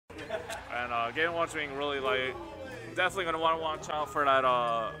And Game & Watch being really light, definitely going to want to watch out for that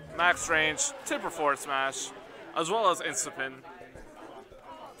max range tipper forward smash, as well as Instapin.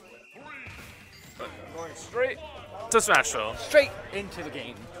 But going straight to Smash though. Straight into the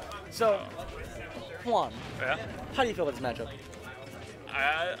game. So, Juan, Yeah? how do you feel about this matchup?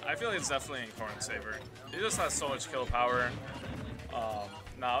 I feel like it's definitely in Corrin's favor. He just has so much kill power.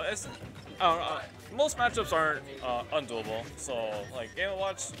 Now it's most matchups aren't undoable. So like Game &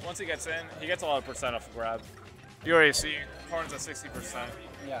 Watch, once he gets in, he gets a lot of percent off the grab. You already see Corrin's at 60%.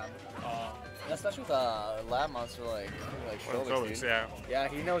 Yeah. Especially with Lab Monster like Strobics, dude. Yeah. Yeah,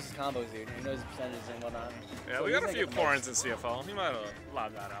 he knows his combos, dude. He knows his percentages and whatnot. Yeah, So we he's got a gonna few get Corrins in CFL. He might have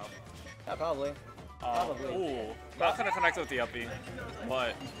lobbed that out. Yeah, probably. Probably. Ooh, not gonna connect with the uppy,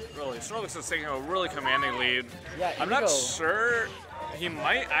 but really, Strobics is taking a really commanding lead. Yeah, I'm not Indigo. sure. He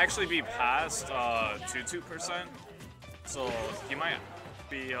might actually be past 2%, so he might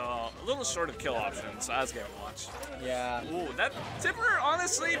be a little short of kill options as Game & Watch. Yeah. Ooh, that tipper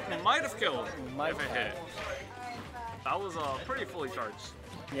honestly might have killed Might if it have. hit. That was pretty fully charged.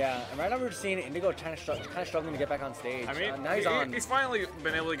 Yeah, and right now we're just seeing Indigo kind of struggling to get back on stage. I mean, now he's on. he's finally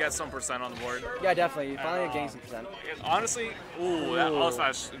been able to get some percent on the board. Yeah, definitely. He's finally getting some percent. Honestly, that all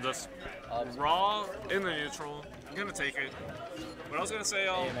smash just raw in the neutral. I'm gonna take it. But I was gonna say,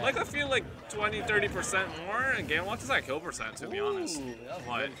 like I feel like 20-30% more, and Game & Watch is at kill percent to be honest.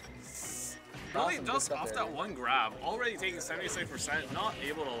 But really, just off that one grab, already taking 76%, not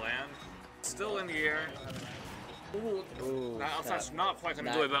able to land, still in the air. Ooh, That outside's not quite gonna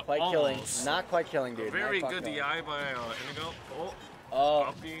not do it, but quite almost. killing. Not quite killing, dude. Very Not quite good killing. DI by Indigo. Oh,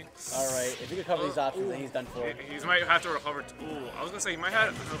 Uppy. all right. If he could cover these options, then he's done for. He might have to recover. I was gonna say he might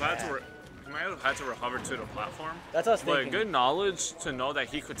have had to recover to the platform. That's what I was But thinking. good knowledge to know that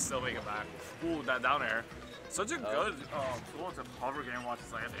he could still make it back. Ooh, that down air. Such a good tool to cover Game &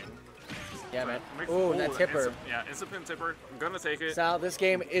 Watch's landing. Yeah, man. Ooh, that tipper. Instapin tipper. I'm gonna take it. Sal, this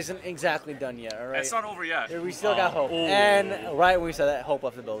game isn't exactly done yet, all right? It's not over yet. We still got hope. Ooh. And right when we said that, hope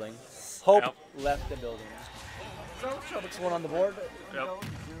left the building. Hope Yep. left the building. So, Strobics one on the board. Yep.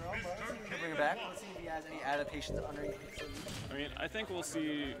 Bring it back. Let's see if he has any adaptations underneath. I mean, I think we'll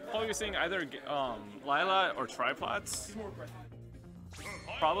see. Probably seeing either Lila or Triplats.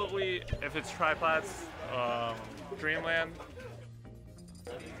 Probably if it's Triplats, Dreamland.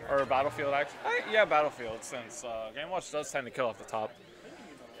 Or Battlefield, actually. Yeah, Battlefield, since Game & Watch does tend to kill off the top.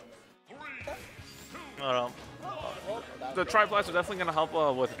 The Triplats are definitely going to help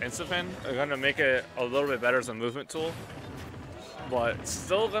with Instapin. They're going to make it a little bit better as a movement tool. But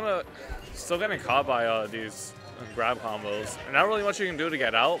still getting caught by these grab combos. And not really much you can do to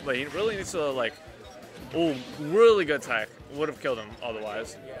get out, but he really needs to, like, really good tech. Would have killed him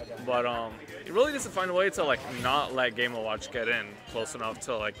otherwise. But he really needs to find a way to like not let Game & Watch get in close enough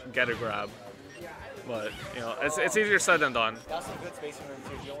to like get a grab. But you know, it's easier said than done. Got some good spacing room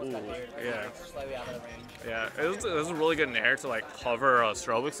too. He almost got dared. Yeah. Slightly out of the range. Yeah, it was a really good nair to like cover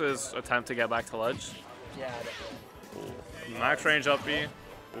Strobics' attempt to get back to ledge. Yeah, definitely. Max range up B.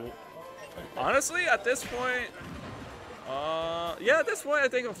 Honestly, at this point, at this point I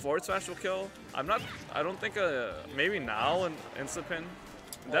think a forward smash will kill. I don't think maybe now in Instapin.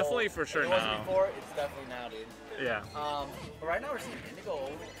 Definitely for sure now. It wasn't before, it's definitely now, dude. Yeah. But right now we're seeing Indigo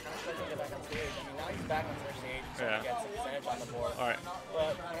kind of struggling to get back on stage. I mean, now he's back on their stage, so he gets a percentage on the board. All right.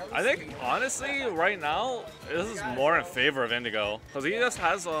 But I think honestly, right now, this is more in favor of Indigo because he just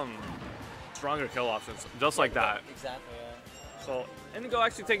has stronger kill options, just like that. Exactly. Yeah. So Indigo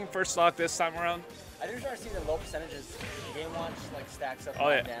actually taking first stock this time around. I do start seeing the low percentages. Game Watch like stacks up Oh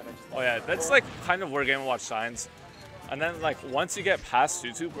yeah. damage. Oh yeah. That's like kind of where Game & Watch shines. And then like once you get past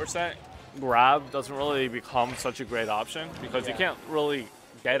 2%, grab doesn't really become such a great option because you can't really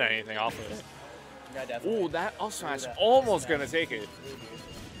get anything off of it. Yeah, definitely. Ooh, that up smash almost gonna take it.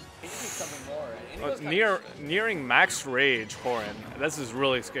 He needs something more. Nearing max rage, Corrin. This is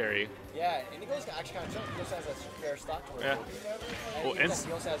really scary. Yeah, Indigo's actually kind of chunk. He also has a fair stock to work Yeah. with. And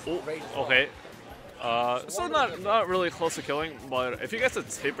he also has rage as well. Okay. So not really close to killing, but if he gets a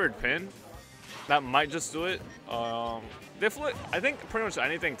tippered pin, that might just do it. I think pretty much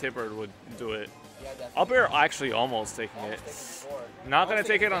anything tippered would do it. Yeah, Up air actually almost taking it. Not gonna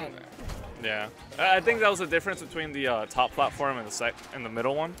take it on. Yeah, I think that was the difference between the top platform and the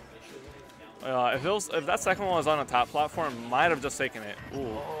middle one. If that second one was on a top platform, might have just taken it.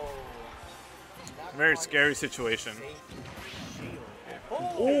 Ooh. Very scary situation.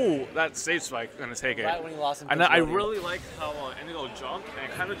 Ooh, that stage spike gonna take it. Right when he lost him. And I really like how Indigo jumped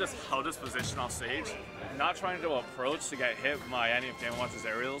and kind of just held his position off stage. not trying to approach to get hit by any of Game Watch's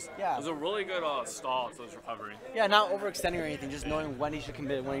aerials. Yeah. It was a really good stall to his recovery. Yeah, not overextending or anything, just knowing when he should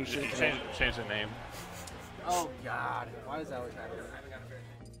commit, when he shouldn't commit. Change the name. Oh God, why does that always happen?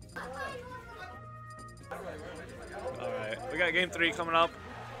 All right, we got Game 3 coming up.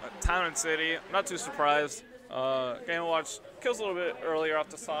 Town and City. Not too surprised. Game Watch kills a little bit earlier off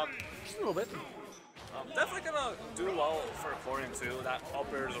the top. Just a little bit. Definitely gonna do well for Corrin too. That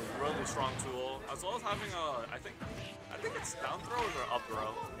up air is a really strong tool, as well as having I think it's down throw or up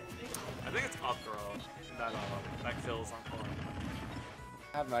throw. I think it's up throw that kills on Corrin.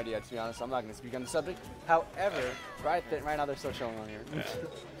 I have no idea, to be honest. I'm not going to speak on the subject. However, right now they're still showing on here. Yeah.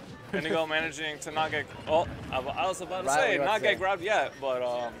 Indigo managing to not get. Oh, I was about to say not get grabbed yet, but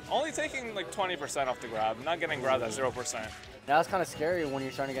only taking like 20% off the grab, not getting grabbed at 0%. That's kind of scary when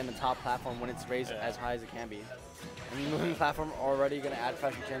you're starting to get in the top platform when it's raised as high as it can be. And moving platform already going to add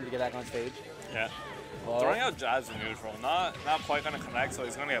pressure to him to get back on stage. Yeah. Throwing out jabs in neutral, not quite going to connect, so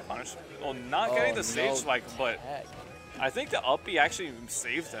he's going to get punished. Well, not getting the stage spike, but I think the up B actually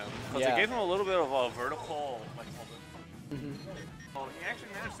saved him because it gave him a little bit of a vertical like. Well, he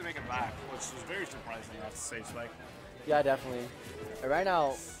actually managed to make it back, which was very surprising after stage spike. Yeah, definitely. Right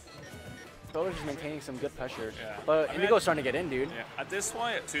now, Strobics is maintaining some good pressure. Yeah. But Indigo's starting to get in, dude. Yeah. At this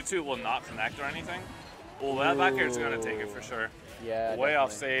point, 2-2 will not connect or anything. Well, that back air is going to take it for sure. Yeah, way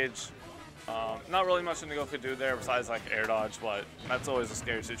off stage. Not really much Indigo could do there besides like air dodge, but that's always a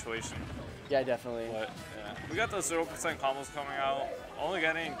scary situation. Yeah, definitely. But yeah, we got the 0% combos coming out. Only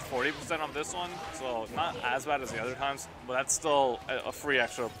getting 40% on this one, so not as bad as the other times, but that's still a free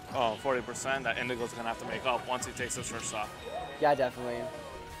extra 40% that Indigo's gonna have to make up once he takes his first stock. Yeah, definitely.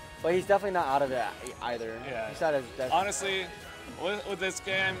 But he's definitely not out of it either. Yeah. He's not as honestly, with this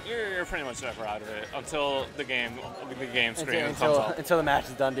game, you're pretty much never out of it until the game screen comes out. Until the match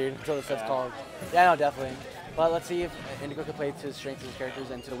is done, dude. Until the set's called. Yeah, no, definitely. But let's see if Indigo can play to his strengths of his characters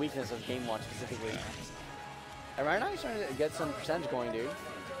and to the weakness of Game Watch specifically. And right now he's starting to get some percentage going, dude.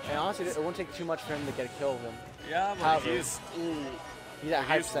 And honestly, it won't take too much for him to get a kill with him. Yeah, but he's at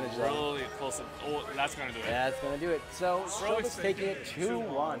high percentage though. Really close to, that's going to do it. Yeah, that's going to do it. So, Strobics taking it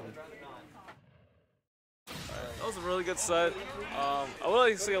 2-1. That was a really good set. I would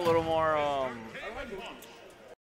like to see a little more